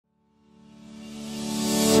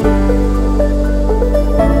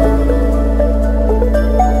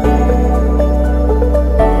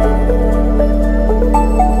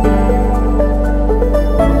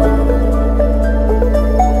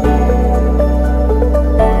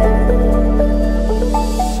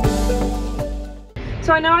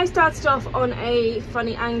So I know I started off on a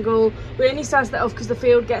funny angle. We only started that off because the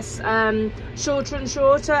field gets shorter and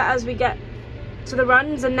shorter as we get to the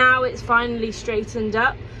runs, and now it's finally straightened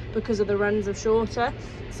up because of the runs are shorter.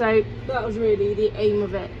 So that was really the aim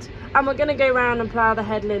of it. And we're going to go around and plough the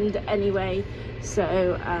headland anyway.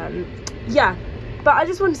 So yeah, but I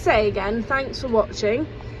just want to say again, thanks for watching.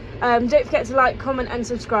 Don't forget to like, comment and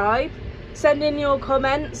subscribe. Send in your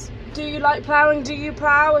comments. Do you like ploughing? Do you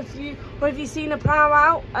plough? Have you seen a plough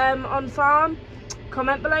out on farm?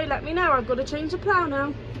 Comment below, let me know. I've got to change the plough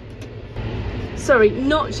now. Sorry,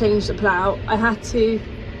 not change the plough. I had to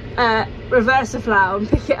reverse the plough and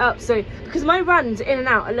pick it up. So because my runs in and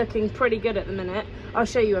out are looking pretty good at the minute. I'll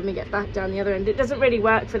show you when we get back down the other end. It doesn't really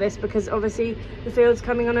work for this because obviously the field's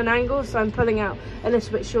coming on an angle, so I'm pulling out a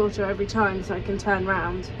little bit shorter every time so I can turn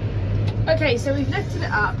round. Okay, so we've lifted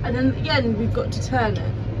it up, and then at the end we've got to turn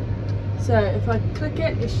it. So if I click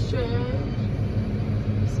it, it should,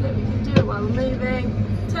 so we can do it while we're moving.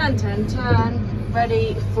 Turn, turn, turn,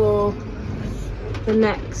 ready for the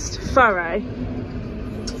next furrow.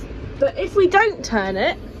 But if we don't turn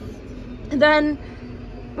it, then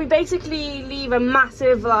we basically leave a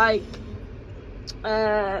massive, like,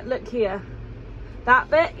 look here,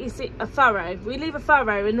 that bit, you see, a furrow. We leave a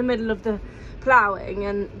furrow in the middle of the ploughing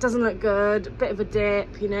and it doesn't look good, a bit of a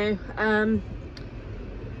dip, you know.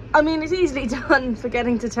 I mean, it's easily done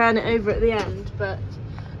forgetting to turn it over at the end, but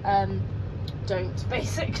don't,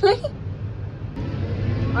 basically.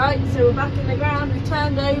 Right, so we're back in the ground, we've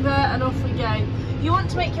turned over and off we go. You want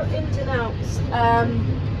to make your ins and outs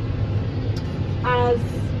as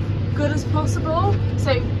good as possible.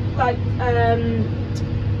 So, like,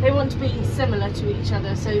 they want to be similar to each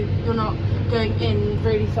other, so you're not going in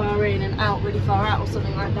really far in and out really far out or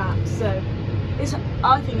something like that. So,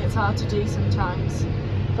 I think it's hard to do sometimes.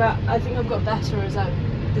 But I think I've got better as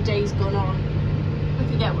the day's gone on, if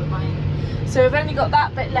you get what I mean. So we've only got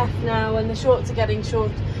that bit left now, and the shorts are getting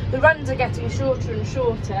short. The runs are getting shorter and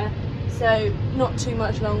shorter, so not too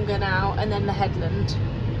much longer now, and then the headland.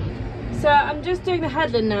 So I'm just doing the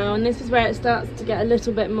headland now, and this is where it starts to get a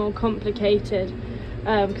little bit more complicated,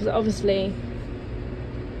 because obviously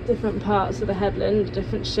different parts of the headland,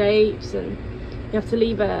 different shapes, and you have to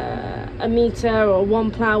leave a metre or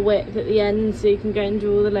one plough width at the end so you can go and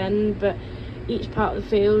do all the lend, but each part of the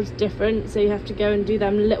field is different, so you have to go and do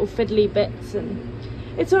them little fiddly bits, and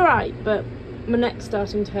it's alright, but my neck's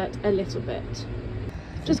starting to hurt a little bit.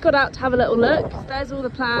 Just got out to have a little look. There's all the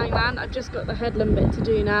ploughing land. I've just got the headland bit to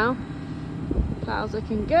do now. Plough's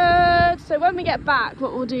looking good. So when we get back,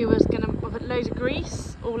 what we'll do is we'll put loads of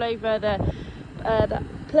grease all over the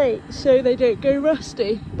plate so they don't go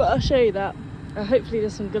rusty, but I'll show you that. Hopefully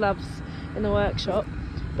there's some gloves in the workshop,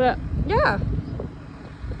 but yeah,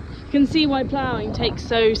 you can see why ploughing takes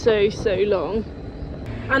so long.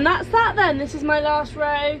 And that's that then. This is my last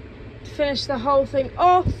row to finish the whole thing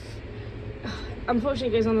off.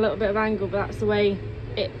 Unfortunately it goes on a little bit of angle, but that's the way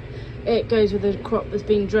it goes with the crop that's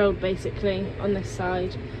been drilled basically on this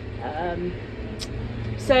side.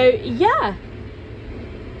 So yeah,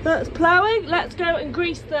 that's ploughing. Let's go and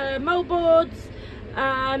grease the moldboards,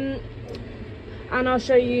 and I'll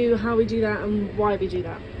show you how we do that and why we do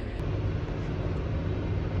that.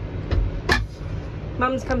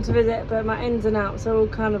 Mum's come to visit, but my ins and outs are all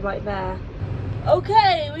kind of like there.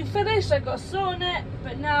 Okay, we finished. I've got a saw on it,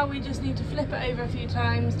 but now we just need to flip it over a few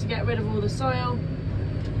times to get rid of all the soil.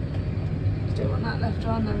 Just don't want that left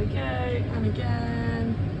on. There we go. And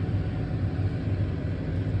again.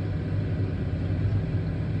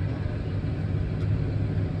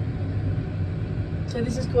 So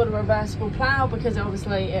this is called a reversible plough because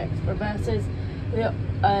obviously it reverses.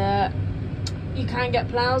 You can get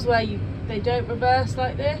ploughs where they don't reverse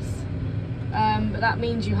like this, but that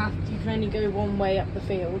means you can only go one way up the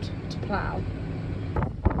field to plough.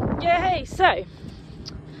 Yay! So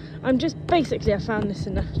I'm just basically, I found this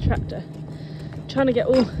in a tractor, trying to get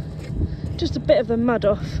just a bit of the mud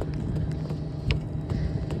off.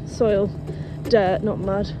 Soil, dirt, not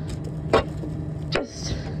mud.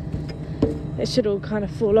 It should all kind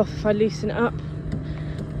of fall off if I loosen it up.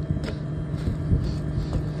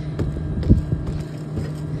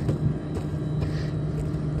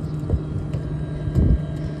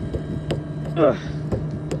 Ugh.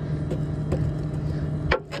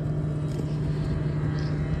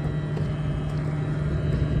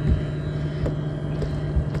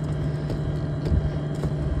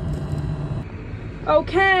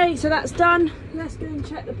 Okay, so that's done. Let's go and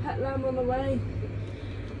check the pet lamb on the way.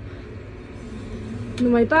 On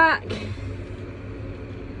the way back.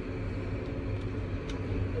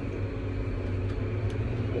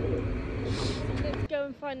 Let's go go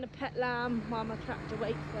and find the pet lamb while my tractor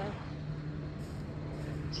waits there.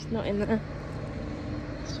 She's not in there.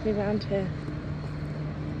 She'll be around here.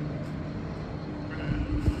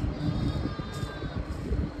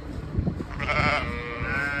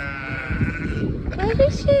 Where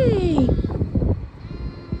is she?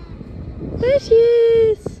 There she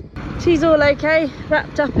is. She's all okay,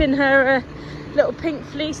 wrapped up in her little pink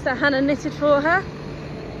fleece that Hannah knitted for her.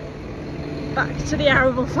 Back to the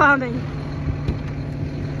arable farming.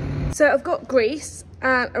 So I've got grease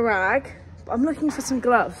and a rag, but I'm looking for some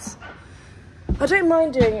gloves. I don't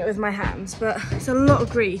mind doing it with my hands, but it's a lot of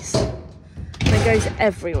grease and it goes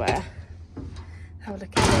everywhere. Have a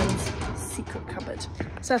look at Ben's secret cupboard.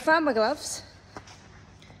 So I found my gloves,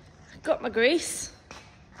 got my grease,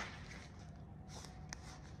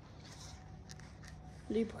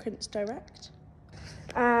 lubricants direct,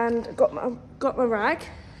 and got my rag.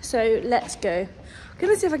 So let's go. I'm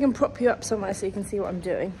gonna see if I can prop you up somewhere so you can see what I'm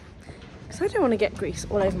doing, because I don't want to get grease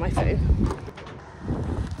all over my phone.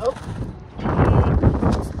 Oh.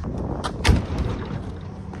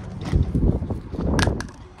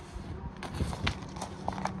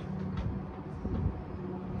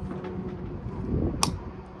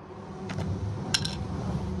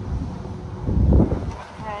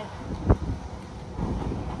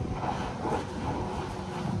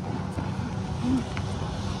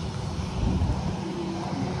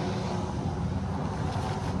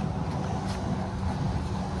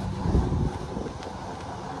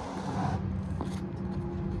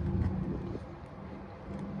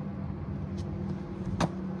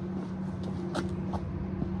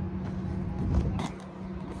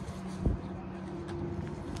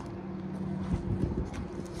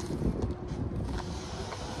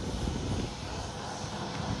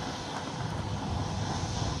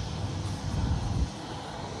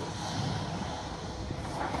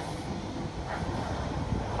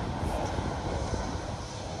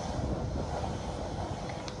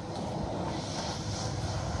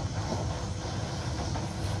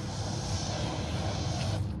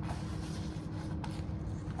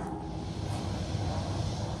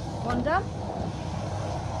 One done.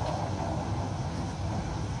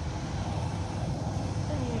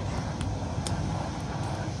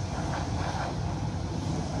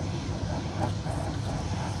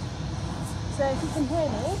 So if you can hear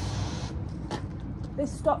me,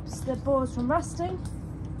 this stops the boards from rusting.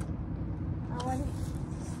 Because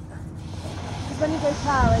when you go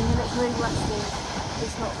ploughing and it's really rusty,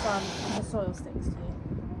 it's not fun and the soil sticks to you.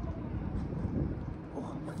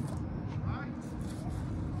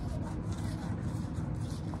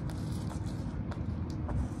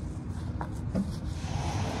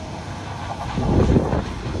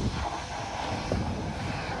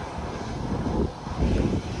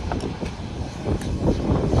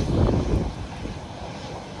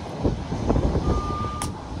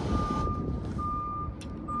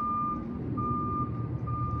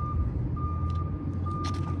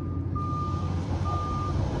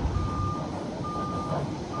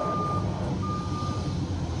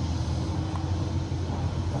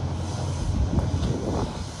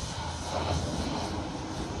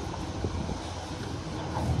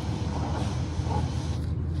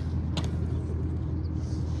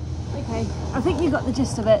 I think you got the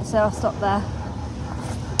gist of it, so I'll stop there.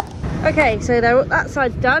 Okay, so that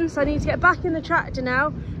side's done, so I need to get back in the tractor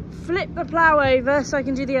now, flip the plough over so I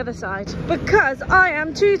can do the other side, because I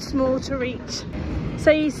am too small to reach.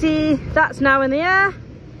 So you see, that's now in the air,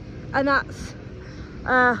 and that's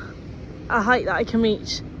a height that I can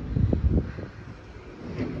reach.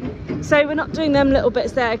 So we're not doing them little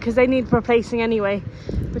bits there because they need replacing anyway,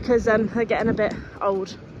 because they're getting a bit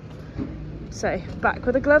old. So back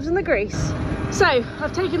with the gloves and the grease. So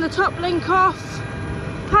I've taken the top link off,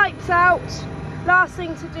 pipes out. Last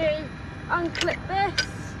thing to do, unclip this.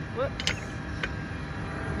 Whoops.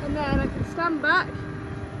 And then I can stand back,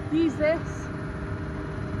 use this.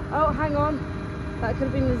 Oh, hang on. That could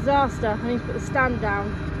have been a disaster. I need to put the stand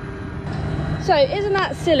down. So isn't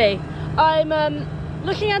that silly? I'm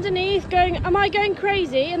looking underneath going, am I going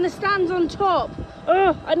crazy? And the stand's on top.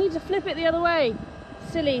 Oh, I need to flip it the other way.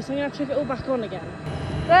 Silly, so I'm gonna have to flip it all back on again.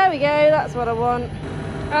 There we go, that's what I want.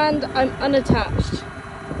 And I'm unattached.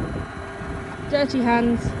 Dirty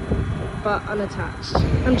hands, but unattached.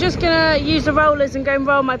 I'm just gonna use the rollers and go and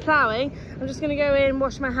roll my ploughing. I'm just gonna go in,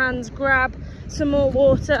 wash my hands, grab some more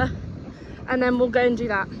water, and then we'll go and do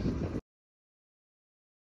that.